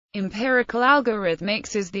Empirical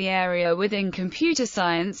algorithmics is the area within computer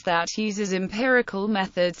science that uses empirical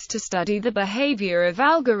methods to study the behavior of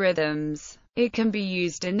algorithms. It can be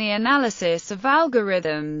used in the analysis of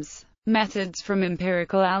algorithms. Methods from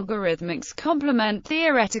empirical algorithmics complement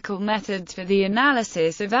theoretical methods for the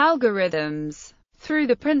analysis of algorithms. Through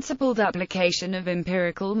the principled application of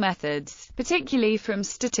empirical methods, particularly from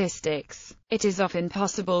statistics, it is often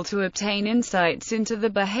possible to obtain insights into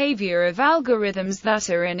the behavior of algorithms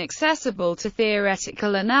that are inaccessible to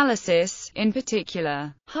theoretical analysis, in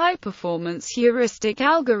particular, high-performance heuristic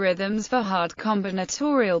algorithms for hard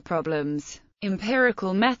combinatorial problems.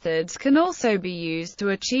 Empirical methods can also be used to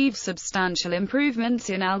achieve substantial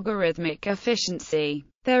improvements in algorithmic efficiency.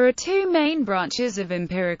 There are two main branches of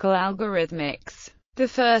empirical algorithmics. The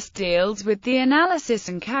first deals with the analysis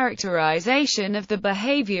and characterization of the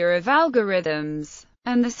behavior of algorithms,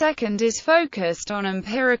 and the second is focused on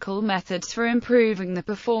empirical methods for improving the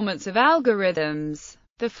performance of algorithms.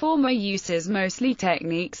 The former uses mostly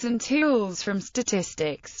techniques and tools from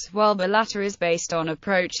statistics, while the latter is based on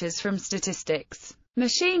approaches from statistics,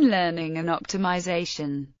 machine learning and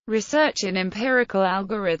optimization. Research in empirical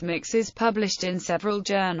algorithmics is published in several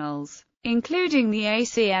journals, including the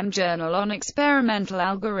ACM Journal on Experimental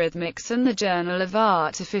Algorithmics and the Journal of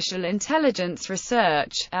Artificial Intelligence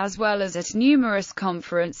Research, as well as at numerous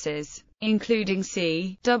conferences, including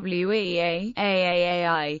CWEA,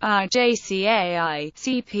 AAAI, IJCAI,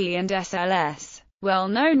 CP and SLS.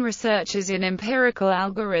 Well-known researchers in empirical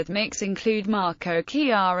algorithmics include Marco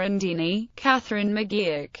Chiarandini, Catherine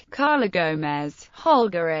McGeoch, Carla Gomez,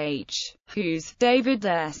 Holger H. Hughes, David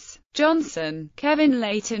S. Johnson, Kevin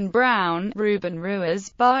Leighton Brown, Ruben Ruiz,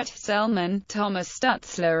 Bart Selman, Thomas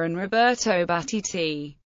Stutzler and Roberto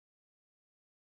Battiti.